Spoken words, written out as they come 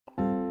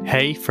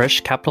Hey,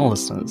 Fresh Capital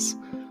listeners.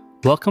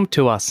 Welcome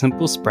to our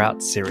Simple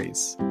Sprout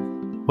series.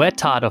 We're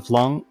tired of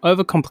long,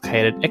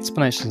 overcomplicated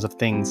explanations of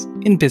things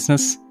in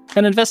business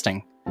and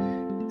investing.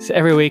 So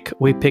every week,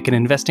 we pick an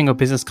investing or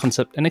business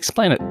concept and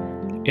explain it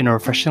in a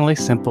refreshingly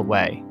simple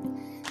way.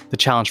 The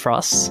challenge for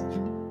us?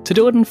 To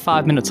do it in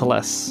 5 minutes or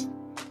less.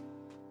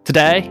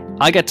 Today,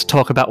 I get to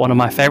talk about one of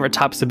my favorite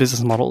types of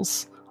business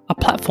models, a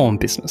platform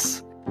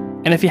business.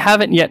 And if you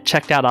haven't yet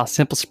checked out our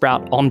Simple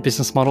Sprout on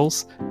business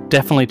models,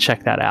 definitely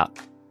check that out.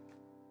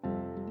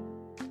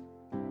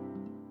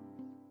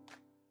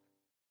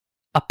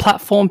 A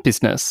platform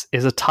business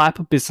is a type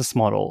of business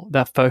model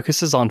that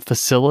focuses on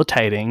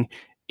facilitating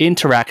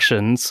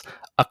interactions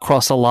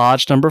across a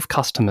large number of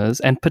customers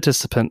and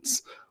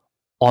participants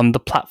on the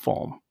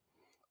platform.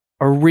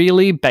 A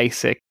really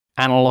basic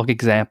analog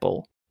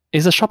example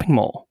is a shopping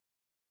mall.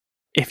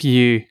 If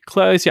you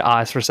close your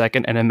eyes for a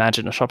second and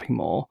imagine a shopping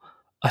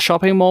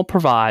mall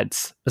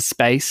provides a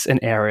space and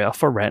area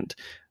for rent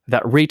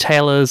that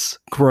retailers,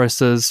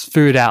 grocers,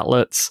 food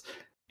outlets,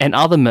 and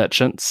other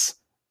merchants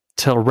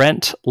to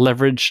rent,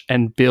 leverage,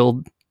 and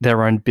build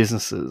their own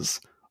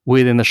businesses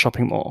within the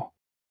shopping mall.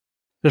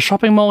 The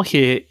shopping mall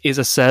here is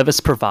a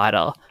service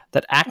provider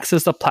that acts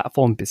as a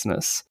platform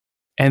business,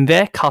 and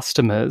their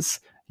customers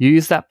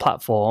use that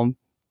platform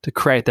to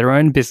create their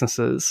own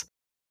businesses,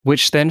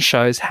 which then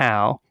shows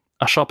how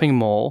a shopping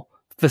mall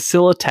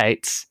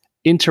facilitates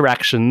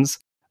interactions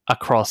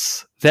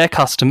across their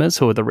customers,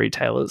 who are the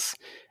retailers,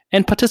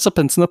 and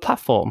participants in the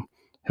platform,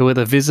 who are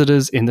the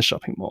visitors in the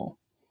shopping mall.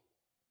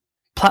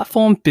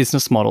 Platform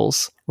business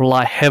models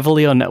rely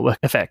heavily on network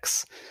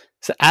effects.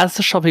 So as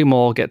the shopping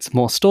mall gets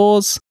more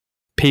stores,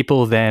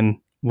 people then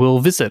will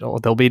visit, or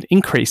there'll be an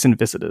increase in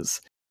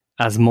visitors.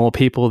 As more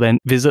people then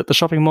visit the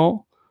shopping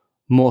mall,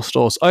 more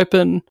stores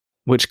open,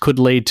 which could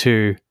lead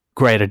to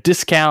greater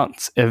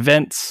discounts,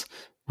 events,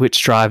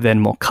 which drive then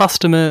more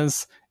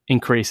customers,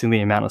 increasing the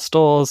amount of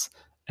stores,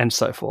 and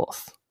so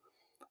forth.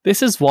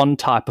 This is one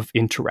type of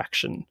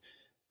interaction.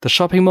 The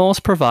shopping mall is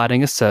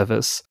providing a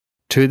service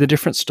to the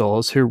different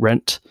stores who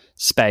rent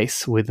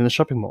space within the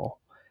shopping mall.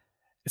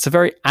 It's a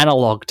very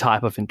analog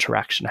type of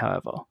interaction,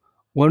 however.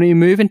 When we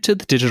move into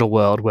the digital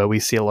world where we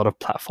see a lot of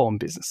platform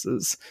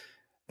businesses,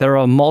 there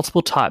are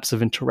multiple types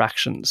of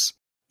interactions.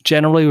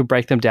 Generally, we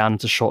break them down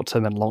into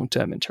short-term and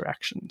long-term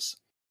interactions.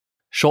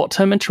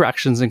 Short-term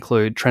interactions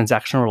include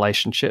transactional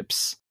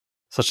relationships,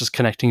 such as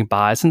connecting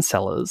buyers and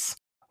sellers,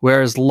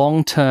 whereas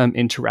long-term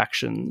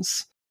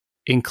interactions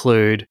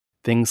include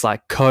things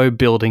like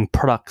co-building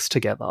products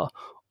together,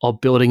 or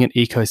building an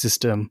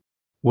ecosystem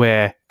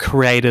where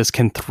creators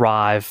can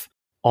thrive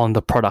on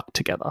the product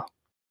together.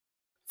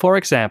 For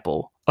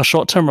example, a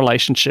short-term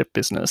relationship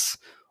business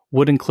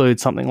would include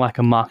something like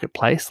a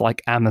marketplace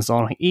like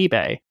Amazon or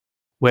eBay,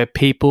 where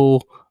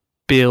people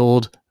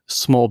build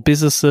small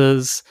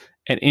businesses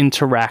and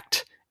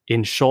interact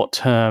in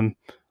short-term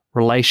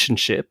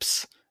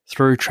relationships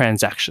through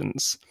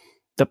transactions.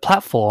 The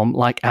platform,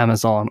 like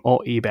Amazon or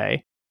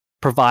eBay,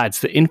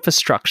 provides the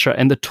infrastructure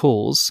and the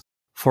tools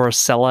for a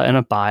seller and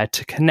a buyer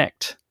to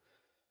connect.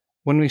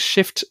 When we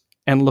shift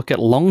and look at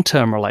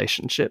long-term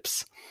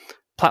relationships,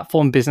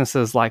 platform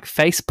businesses like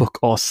Facebook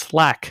or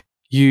Slack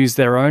use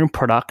their own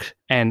product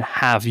and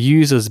have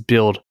users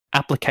build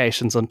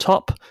applications on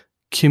top,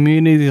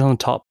 communities on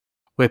top,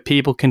 where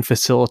people can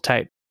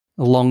facilitate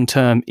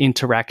long-term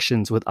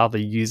interactions with other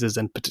users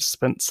and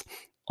participants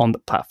on the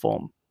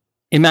platform.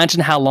 Imagine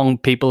how long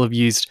people have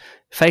used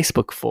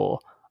Facebook for.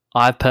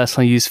 I've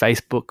personally used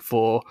Facebook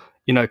for,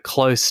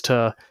 close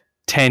to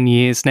 10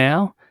 years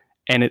now,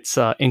 and it's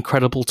an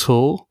incredible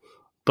tool.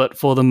 But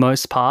for the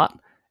most part,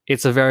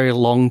 it's a very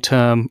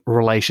long-term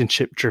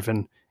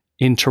relationship-driven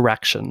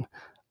interaction,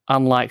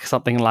 unlike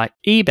something like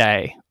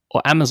eBay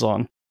or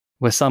Amazon,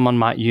 where someone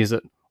might use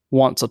it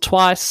once or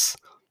twice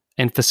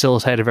and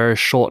facilitate a very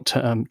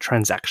short-term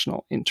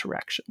transactional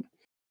interaction.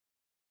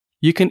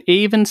 You can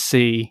even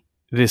see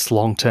this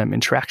long-term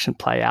interaction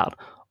play out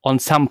on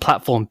some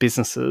platform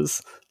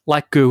businesses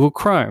like Google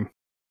Chrome.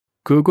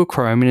 Google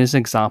Chrome is an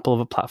example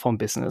of a platform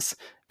business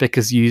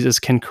because users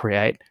can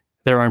create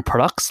their own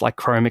products like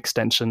Chrome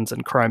extensions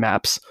and Chrome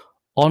apps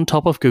on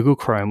top of Google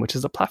Chrome, which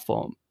is a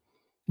platform.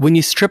 When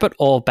you strip it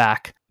all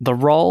back, the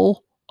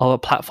role of a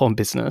platform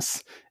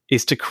business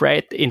is to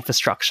create the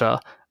infrastructure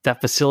that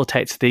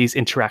facilitates these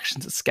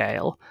interactions at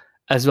scale,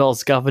 as well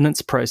as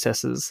governance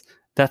processes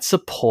that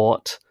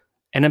support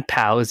and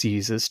empowers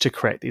users to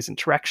create these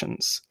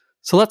interactions.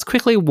 So let's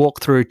quickly walk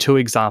through two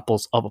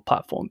examples of a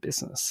platform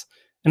business.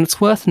 And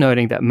it's worth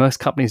noting that most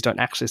companies don't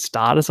actually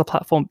start as a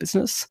platform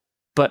business,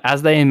 but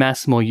as they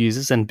amass more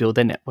users and build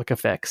their network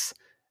effects,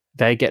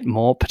 they get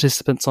more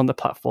participants on the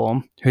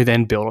platform who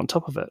then build on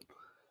top of it.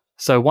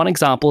 So one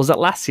example is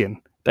Atlassian.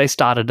 They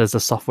started as a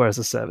software as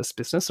a service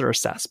business or a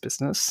SaaS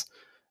business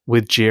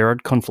with Jira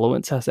and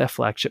Confluence as their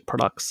flagship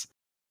products.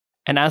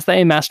 And as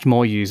they amassed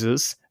more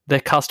users, their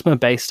customer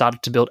base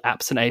started to build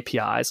apps and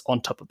APIs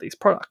on top of these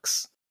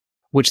products,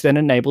 which then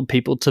enabled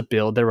people to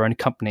build their own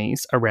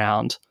companies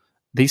around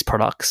these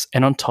products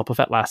and on top of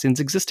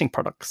Atlassian's existing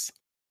products.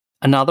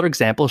 Another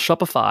example is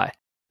Shopify.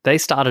 They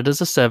started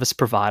as a service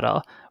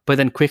provider, but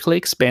then quickly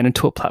expanded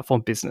to a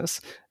platform business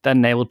that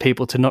enabled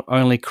people to not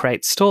only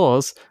create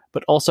stores,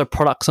 but also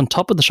products on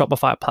top of the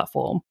Shopify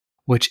platform,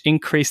 which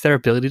increased their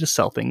ability to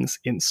sell things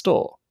in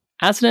store.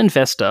 As an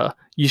investor,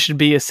 you should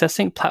be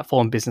assessing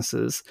platform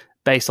businesses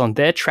based on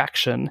their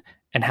traction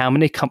and how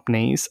many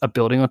companies are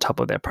building on top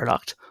of their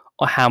product,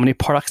 or how many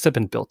products have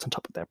been built on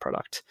top of their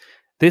product.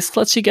 This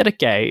lets you get a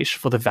gauge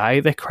for the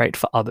value they create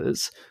for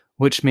others,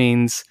 which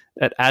means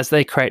that as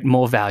they create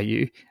more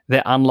value,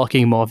 they're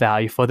unlocking more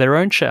value for their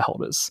own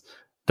shareholders.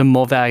 The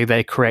more value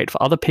they create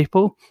for other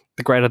people,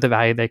 the greater the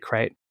value they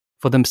create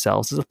for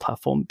themselves as a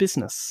platform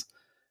business.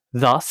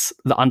 Thus,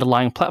 the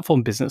underlying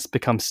platform business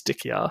becomes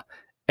stickier,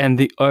 and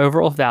the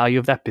overall value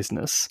of that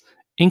business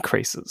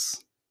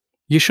increases.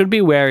 You should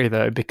be wary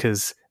though,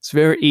 because it's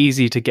very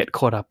easy to get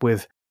caught up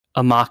with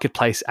a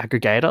marketplace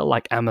aggregator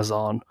like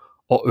Amazon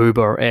or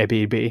Uber or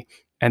Airbnb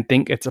and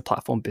think it's a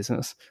platform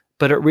business.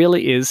 But it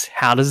really is,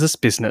 how does this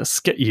business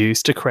get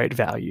used to create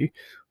value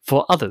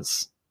for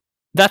others?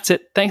 That's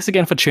it. Thanks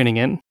again for tuning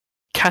in.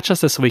 Catch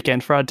us this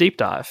weekend for our deep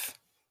dive.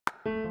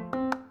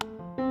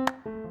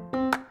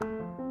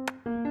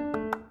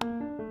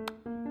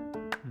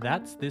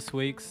 That's this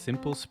week's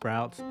Simple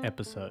Sprouts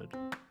episode.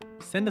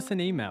 Send us an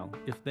email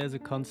if there's a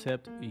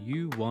concept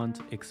you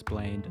want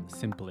explained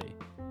simply.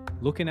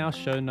 Look in our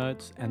show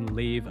notes and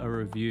leave a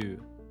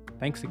review.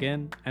 Thanks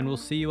again, and we'll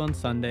see you on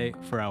Sunday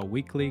for our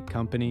weekly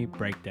company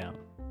breakdown.